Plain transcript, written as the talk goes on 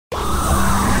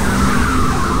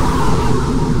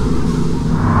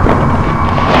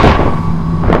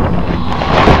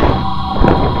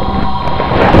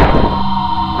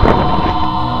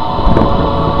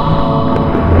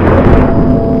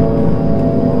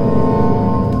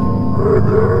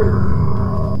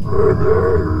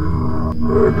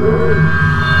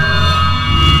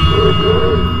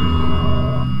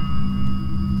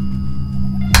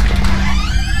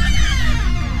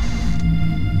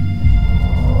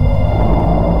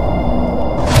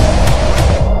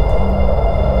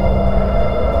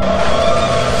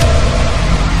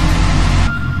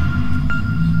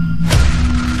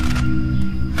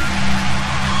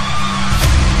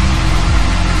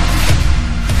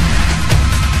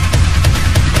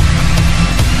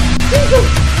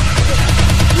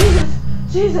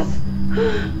Jesus.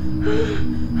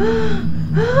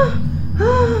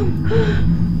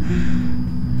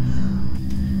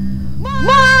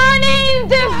 Morning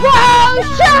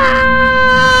devotion!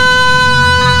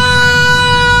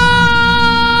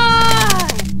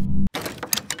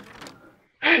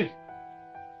 Hey!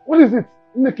 What is it?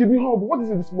 What is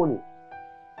it this morning?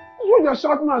 When you're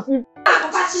shouting as if...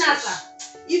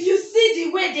 If you see the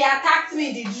way they attacked me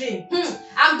in the dream,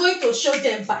 I'm going to show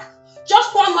them back.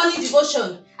 Just one morning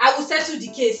devotion, I will settle the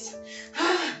case.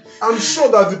 I'm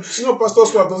sure that the senior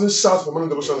pastor's wife doesn't shout for morning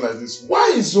devotion like this.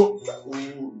 Why is so...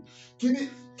 You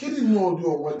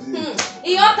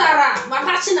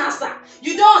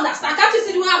don't understand. Can't you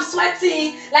see the way I'm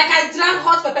sweating? Like I drank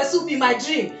hot pepper soup in my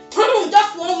dream.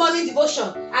 Just one morning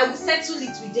devotion. I will settle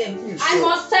it with them. Sure? I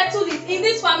must settle it. In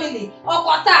this family,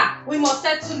 Okota, we must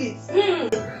settle it.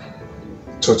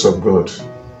 Church of God.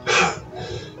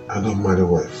 I don't marry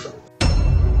wife.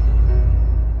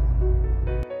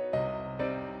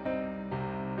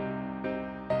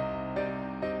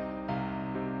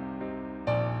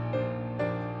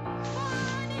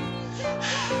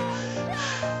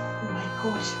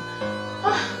 I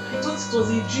thought it was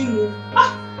a dream.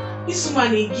 This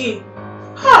woman again.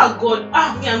 God.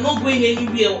 Me, I'm not going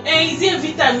anywhere. Is it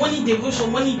every time morning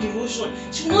devotion?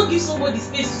 She will not give somebody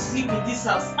space to sleep in this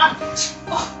house.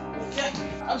 Okay.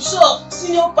 I'm sure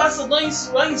senior pastor don't used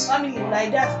to run his family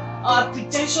like that. Our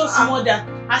pretentious mother.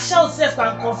 I shout self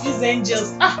can confuse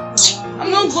angels. I'm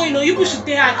not going. No, you people should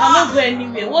take her. I cannot go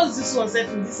anywhere. What's this one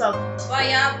self in this house?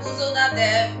 Fire, puzzle that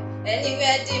them.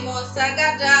 Anywhere demons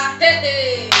sagada.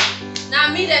 Hey. Now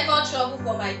me they can't trouble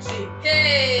for my dream.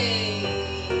 Hey.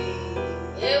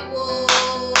 I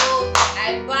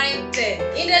bind them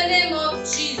in the name of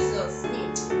Jesus.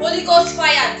 Holy Ghost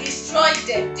fire, destroy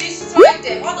them.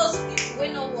 All those people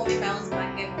will not want me my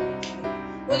husband again.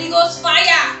 Holy Ghost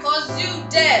fire, consume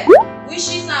them.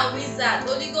 Wishes and wizards.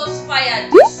 Holy Ghost fire,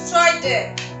 destroy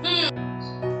them.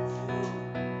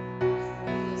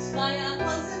 Fire,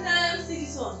 consume them. See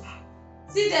this one.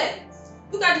 See them.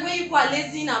 Look at the way people are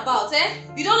lazying about,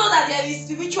 You don't know that there is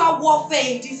spiritual warfare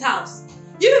in this house.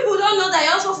 You people don't know that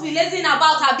you're not supposed to be lazying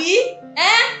about, Abi?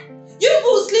 You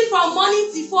people sleep from morning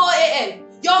till 4 a.m.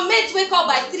 Your mates wake up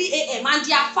by 3 a.m. and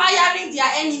they are firing their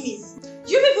enemies.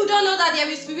 You people don't know that there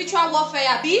is spiritual warfare,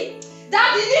 Abi?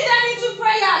 Daddy, lead them into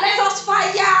prayer. Let us fire.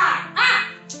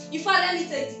 If I let me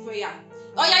take the prayer.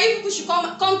 Oh yeah, you people should come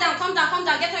down. Get on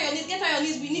your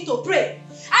knees. We need to pray.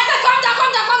 I said, come down.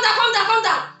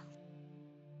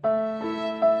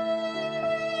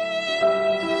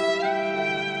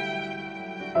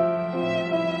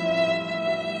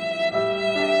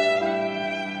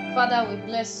 Father, we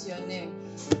bless your name.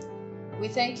 We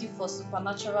thank you for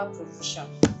supernatural provision.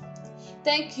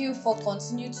 Thank you for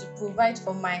continuing to provide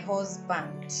for my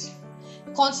husband.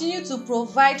 Continue to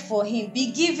provide for him.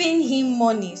 Be giving him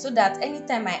money so that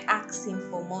anytime I ask him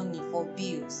for money, for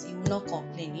bills, he will not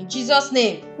complain. In Jesus'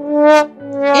 name.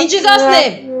 In Jesus'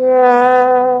 name.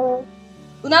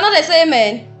 Una know they say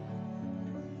amen.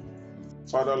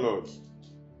 Father Lord,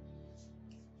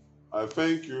 I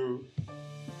thank you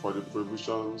for the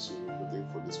provisions you're putting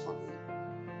for this family.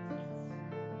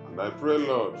 And I pray,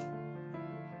 Lord,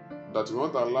 that you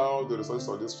won't allow the resources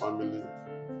of this family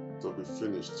to be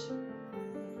finished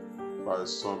by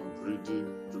some greedy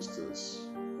Christians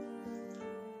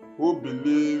who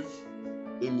believe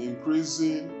in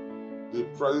increasing the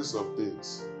prices of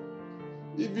things,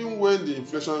 even when the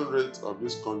inflation rate of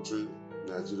this country,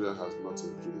 Nigeria, has not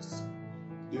increased.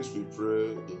 This we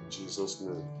pray in Jesus'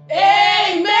 name.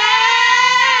 Amen!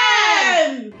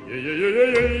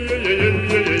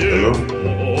 Hello?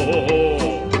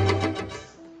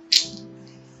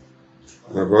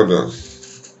 My brother,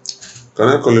 can I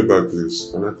call you back,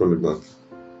 please? Let me call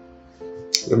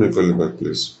you back,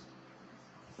 please.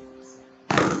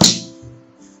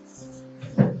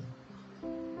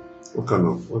 What kind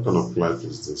of life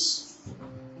is this?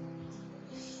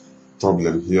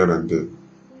 Problem here and there.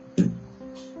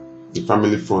 The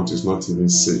family front is not even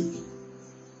safe.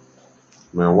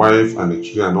 My wife and the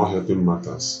children are not helping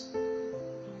matters.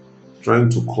 Trying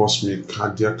to cause me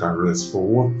cardiac arrest for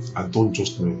what I don't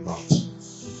just know about.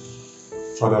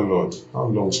 Father Lord, how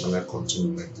long shall I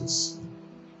continue like this?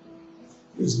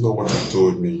 This is not what you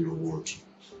told me in your word.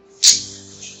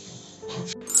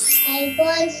 I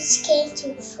bought this cake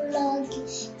to flog you.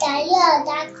 That your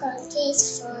that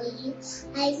contains for you.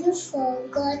 I will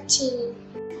forgotten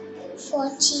for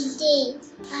today.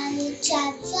 I will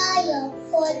transfer your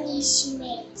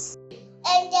punishment.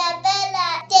 And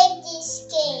Bella, take this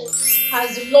cake.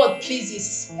 As the Lord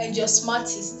pleases and your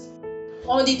smartest,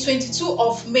 on the 22nd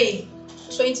of May,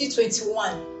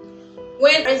 2021,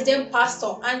 when President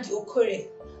Pastor Andy Okore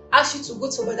asked you to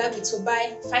go to Badagry to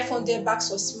buy 500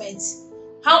 bags of cement,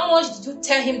 how much did you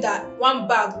tell him that one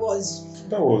bag was?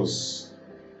 That was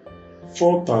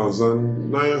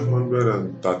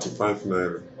 4,935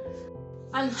 naira.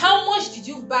 And how much did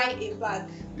you buy a bag?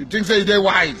 You think say they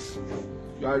wise?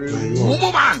 You are a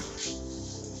woman.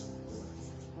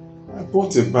 I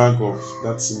bought a bag of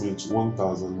that cement,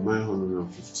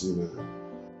 1,950 naira.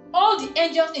 All the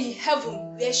angels in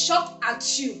heaven were shocked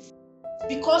at you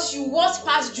because you walked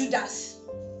past Judas.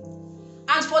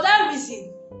 And for that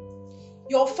reason,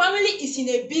 your family is in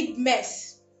a big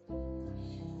mess.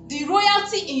 The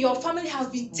royalty in your family has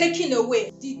been taken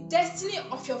away. The destiny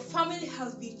of your family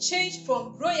has been changed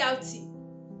from royalty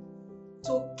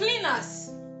to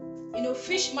cleaners in a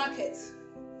fish market.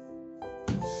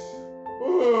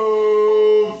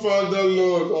 Oh, Father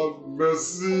Lord, have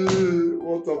mercy.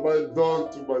 What have I done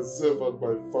to myself and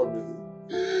my family?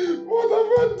 What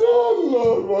have I done,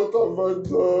 Lord? What have I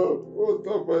done? What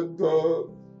have I done?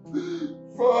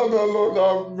 Father Lord,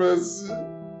 have mercy.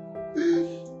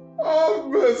 Have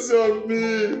mercy on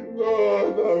me.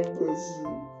 Lord, have mercy.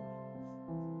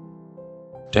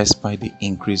 Despite the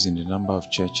increase in the number of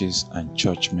churches and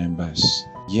church members,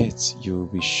 yet you will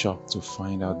be shocked to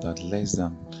find out that less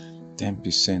than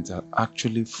 10% are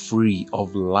actually free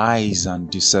of lies and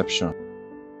deception.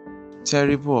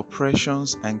 Terrible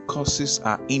oppressions and curses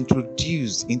are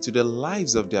introduced into the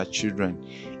lives of their children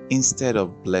instead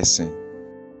of blessing.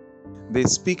 They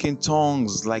speak in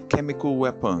tongues like chemical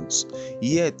weapons,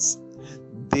 yet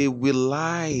they will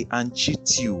lie and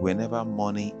cheat you whenever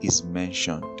money is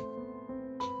mentioned.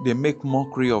 They make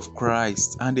mockery of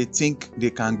Christ and they think they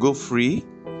can go free.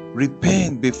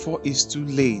 Repent before it's too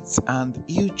late and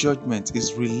ill judgment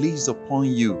is released upon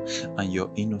you and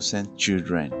your innocent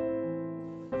children.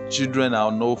 Children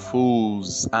are no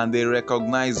fools and they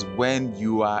recognize when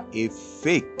you are a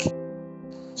fake.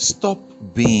 Stop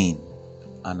being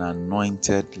an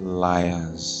anointed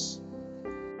liars.